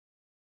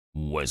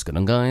What's going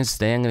on, guys?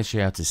 Today I'm going to show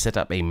you how to set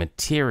up a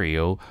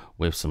material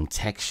with some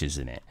textures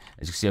in it.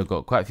 As you can see, I've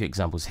got quite a few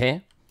examples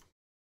here.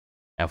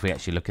 Now if we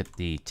actually look at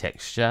the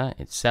texture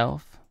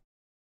itself,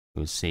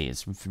 you'll see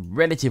it's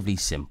relatively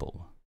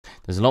simple.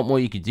 There's a lot more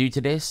you could do to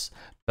this,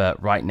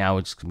 but right now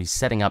we're just going to be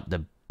setting up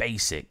the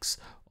basics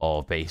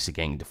of basically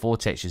getting the 4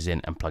 textures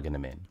in and plugging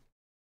them in.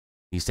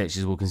 These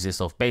textures will consist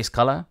of base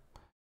color,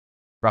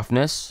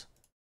 roughness,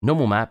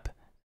 normal map,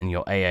 and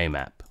your AO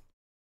map.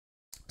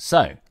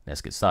 So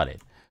let's get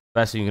started.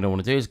 First thing you're going to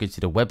want to do is go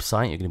to the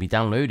website. You're going to be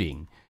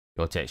downloading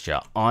your texture.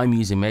 I'm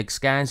using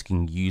Megscans. You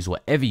can use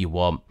whatever you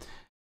want.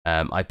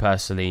 I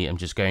personally am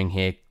just going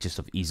here just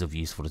of ease of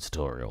use for the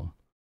tutorial.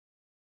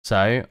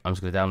 So I'm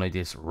just going to download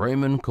this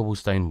Roman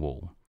cobblestone wall.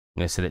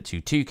 I'm going to set it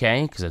to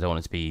 2K because I don't want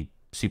it to be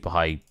super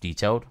high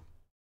detailed.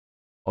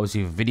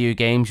 Obviously for video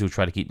games, you'll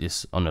try to keep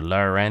this on the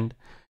lower end.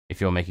 If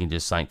you're making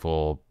just something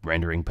for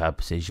rendering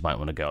purposes, you might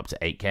want to go up to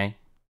 8K.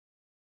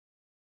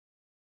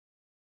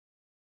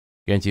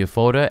 Go into your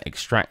folder,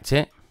 extract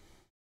it.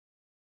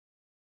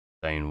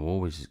 Stone wall,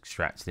 which is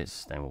extracted, it's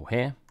stone wall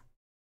here.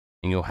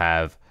 And you'll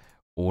have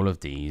all of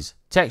these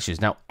textures.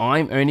 Now,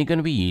 I'm only going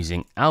to be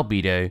using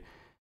albedo,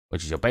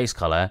 which is your base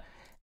color,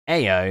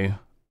 AO,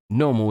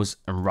 normals,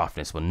 and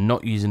roughness. We're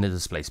not using the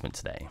displacement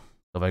today.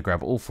 So if I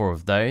grab all 4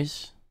 of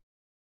those,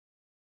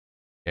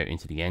 go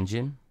into the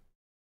engine,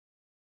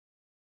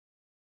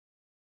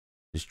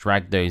 just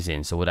drag those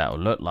in. So what that will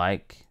look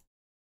like,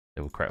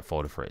 it will create a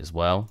folder for it as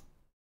well.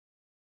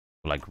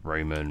 Like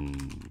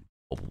Roman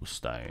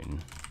cobblestone.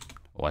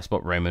 Oh, I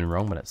spelled Roman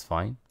wrong, but that's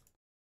fine.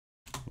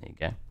 There you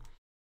go.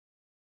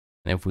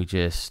 And if we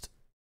just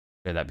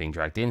get that being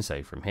dragged in,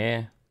 so from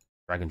here,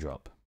 drag and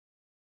drop.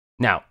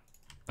 Now,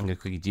 I'm going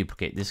to quickly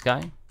duplicate this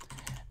guy.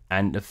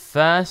 And the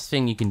first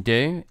thing you can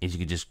do is you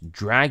can just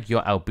drag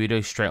your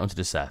albedo straight onto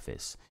the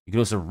surface. You can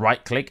also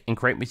right click and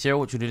create material,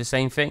 which will do the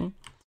same thing.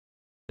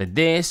 But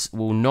this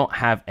will not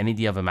have any of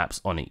the other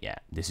maps on it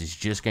yet. This is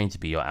just going to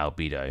be your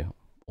albedo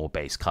or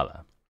base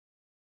color.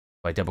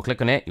 If I double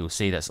click on it, you'll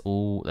see that's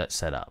all that's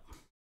set up.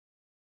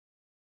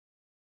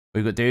 What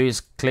you've got to do is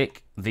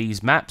click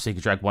these maps. So you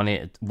can drag one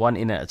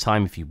in at a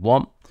time if you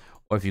want.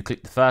 Or if you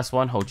click the first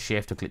one, hold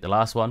shift and click the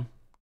last one.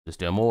 Just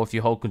do them all. If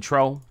you hold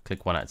control,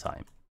 click one at a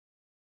time.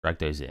 Drag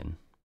those in.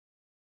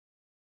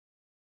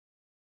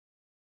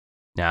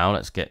 Now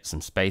let's get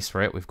some space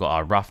for it. We've got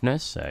our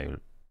roughness. So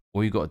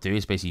all you've got to do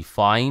is basically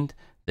find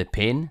the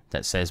pin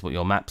that says what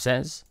your map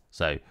says.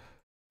 So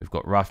we've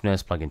got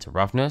roughness, plug into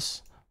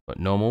roughness. Got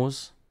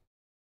normals.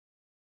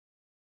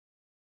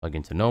 Plug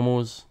into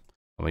normals,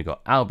 and we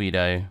got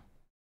albedo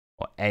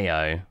or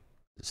AO,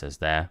 it says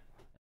there,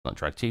 not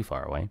drag too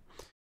far away,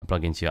 and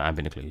plug into your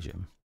ambient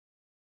occlusion.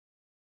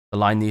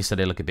 Align these so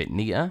they look a bit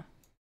neater.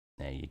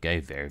 There you go,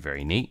 very,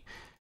 very neat.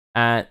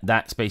 And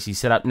that's basically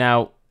set up.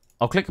 Now,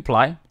 I'll click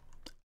apply,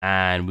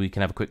 and we can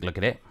have a quick look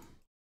at it.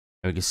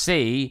 And we can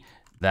see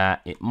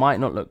that it might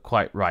not look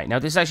quite right. Now,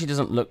 this actually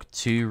doesn't look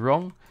too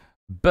wrong,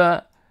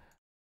 but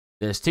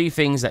there's 2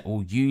 things that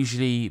will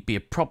usually be a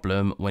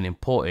problem when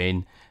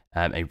importing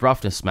a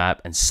roughness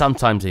map and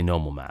sometimes a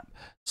normal map.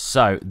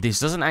 So this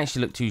doesn't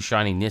actually look too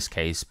shiny in this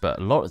case, but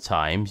a lot of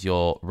times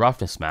your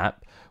roughness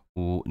map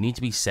will need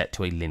to be set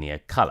to a linear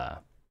color.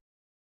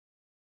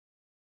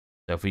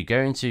 So if we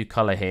go into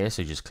color here,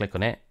 so just click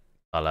on it,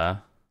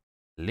 color,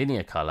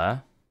 linear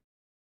color,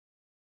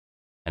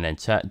 and then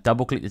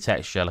double click the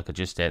texture like I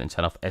just did and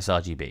turn off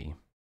sRGB,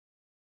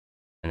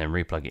 and then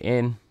replug it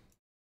in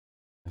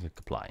and click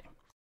apply.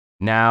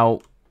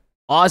 Now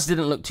ours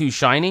didn't look too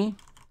shiny,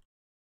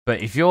 but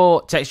if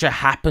your texture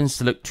happens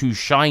to look too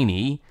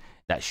shiny,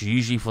 that's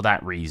usually for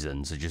that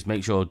reason. So just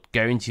make sure,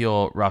 go into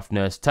your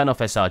roughness, turn off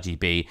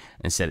sRGB,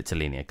 and set it to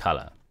linear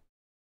color.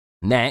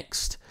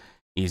 Next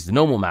is the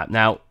normal map.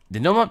 Now,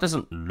 the normal map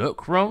doesn't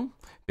look wrong,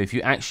 but if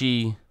you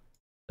actually,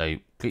 so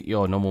click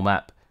your normal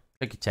map,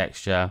 click your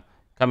texture,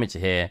 come into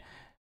here,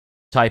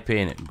 type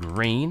in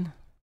green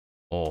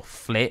or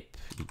flip,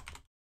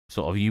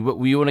 sort of,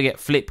 we want to get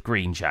flip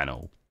green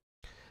channel.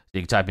 So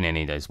you can type in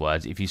any of those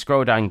words. If you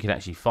scroll down, you can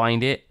actually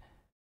find it.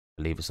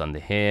 I believe it's under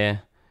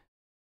here.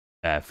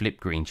 Flip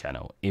green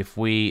channel. If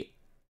we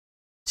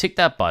tick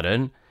that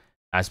button,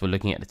 as we're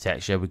looking at the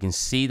texture, we can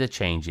see the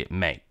change it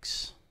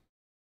makes.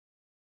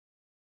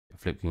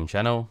 Flip green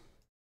channel.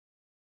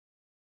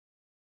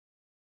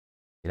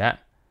 See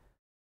that?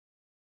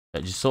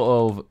 That just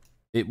sort of,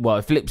 it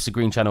flips the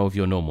green channel of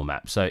your normal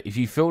map. So if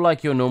you feel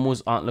like your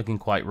normals aren't looking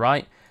quite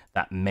right,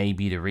 that may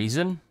be the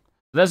reason.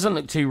 It doesn't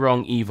look too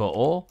wrong either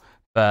or.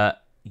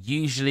 But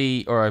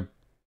usually, or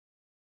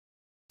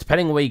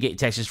depending on where you get your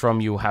textures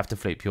from, you'll have to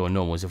flip your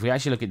normals. If we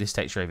actually look at this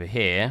texture over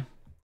here,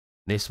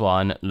 this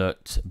one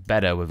looked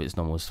better with its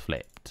normals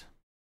flipped.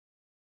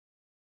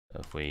 So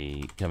if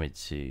we come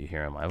into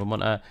here on my other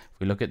monitor, if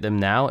we look at them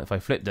now, if I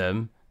flip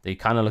them, they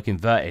kind of look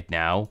inverted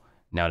now.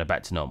 Now they're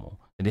back to normal.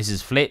 And this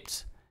is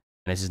flipped,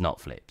 and this is not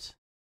flipped.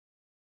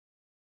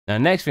 Now,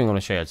 the next thing I want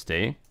to show you how to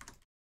do,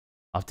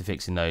 after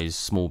fixing those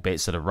small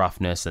bits of the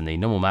roughness and the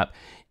normal map,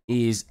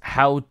 is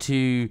how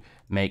to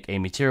make a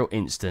material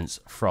instance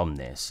from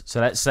this.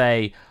 So let's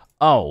say,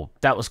 oh,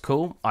 that was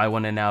cool. I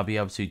want to now be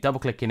able to double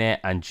click in it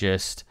and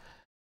just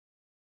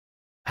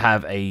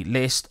have a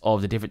list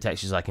of the different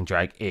textures I can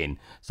drag in.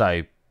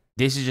 So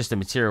this is just a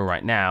material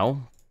right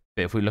now.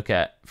 But if we look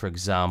at, for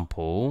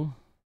example,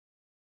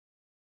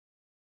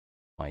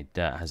 my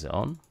dirt has it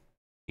on.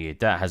 Yeah,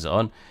 dirt has it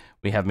on.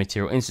 We have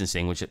material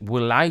instancing, which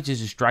will allow you to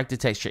just drag the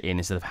texture in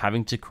instead of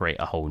having to create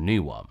a whole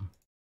new one.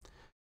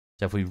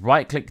 So if we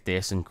right click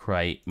this and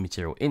create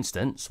material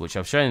instance, which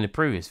I've shown in the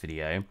previous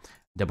video,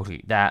 double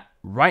click that,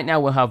 right now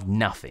we'll have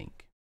nothing.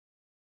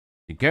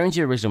 You go into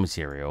your original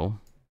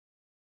material,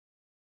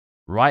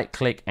 right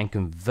click and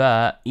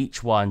convert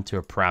each one to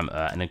a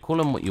parameter and then call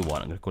them what you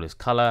want. I'm going to call this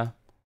color.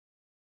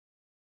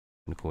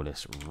 I'm going to call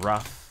this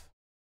rough.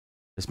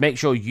 Just make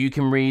sure you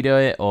can read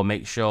it, or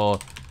make sure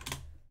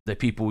the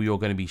people you're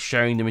going to be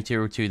showing the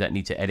material to that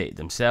need to edit it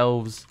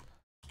themselves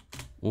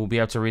will be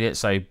able to read it.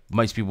 So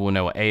most people will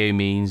know what AO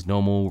means: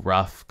 normal,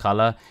 rough,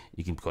 color.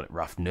 You can call it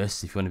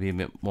roughness if you want to be a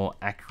bit more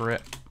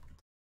accurate.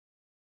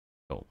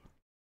 Cool.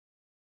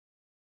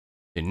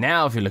 So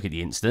now if you look at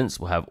the instance,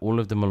 we'll have all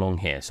of them along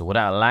here. So what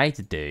I allow you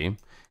to do,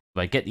 if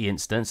I get the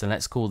instance, and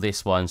let's call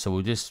this one, so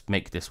we'll just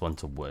make this one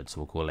to wood.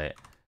 So we'll call it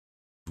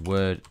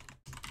wood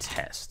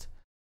test.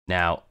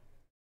 Now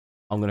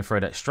I'm going to throw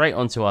that straight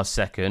onto our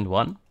second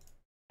one,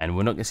 and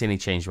we're not going to see any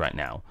change right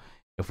now.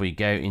 If we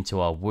go into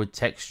our wood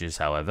textures,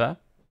 however,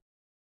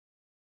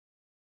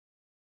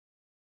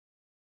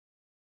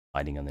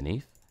 hiding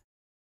underneath,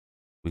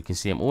 we can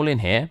see them all in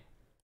here.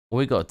 All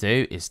we got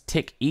to do is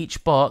tick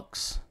each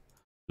box,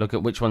 look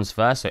at which one's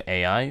first. So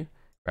AO,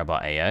 grab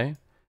our AO,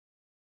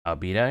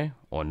 albedo,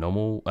 or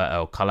normal,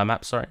 or color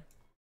map, sorry.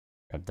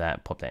 Grab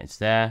that, pop that into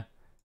there.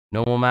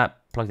 Normal map,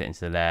 plug that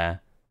into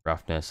there.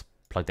 Roughness,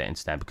 plug that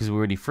into there. Because we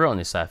already threw it on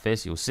this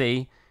surface, you'll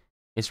see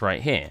it's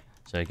right here.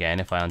 So again,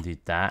 if I undo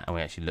that and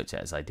we actually looked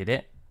at it as I did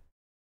it,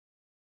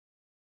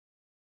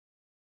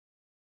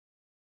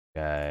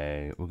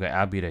 we'll go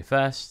albedo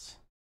first,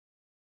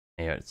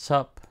 AO at the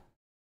top,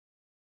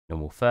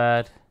 normal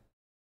third,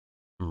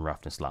 and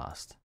roughness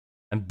last.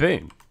 And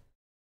boom.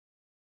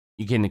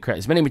 You can create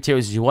as many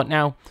materials as you want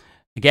now.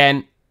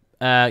 Again,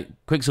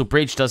 Quixel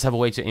Bridge does have a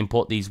way to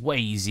import these way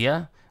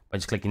easier by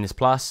just clicking this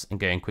plus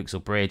and going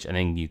Quixel Bridge, and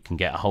then you can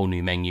get a whole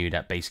new menu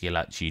that basically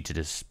allows you to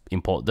just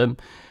import them.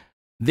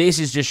 This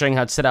is just showing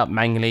how to set up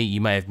manually. You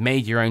may have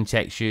made your own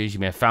textures. You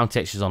may have found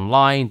textures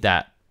online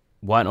that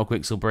weren't on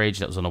Quixel Bridge,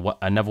 that was on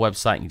another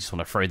website, and you just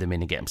want to throw them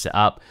in and get them set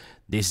up.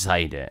 This is how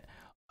you do it.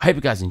 I hope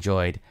you guys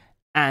enjoyed,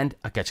 and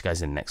I'll catch you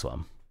guys in the next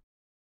one.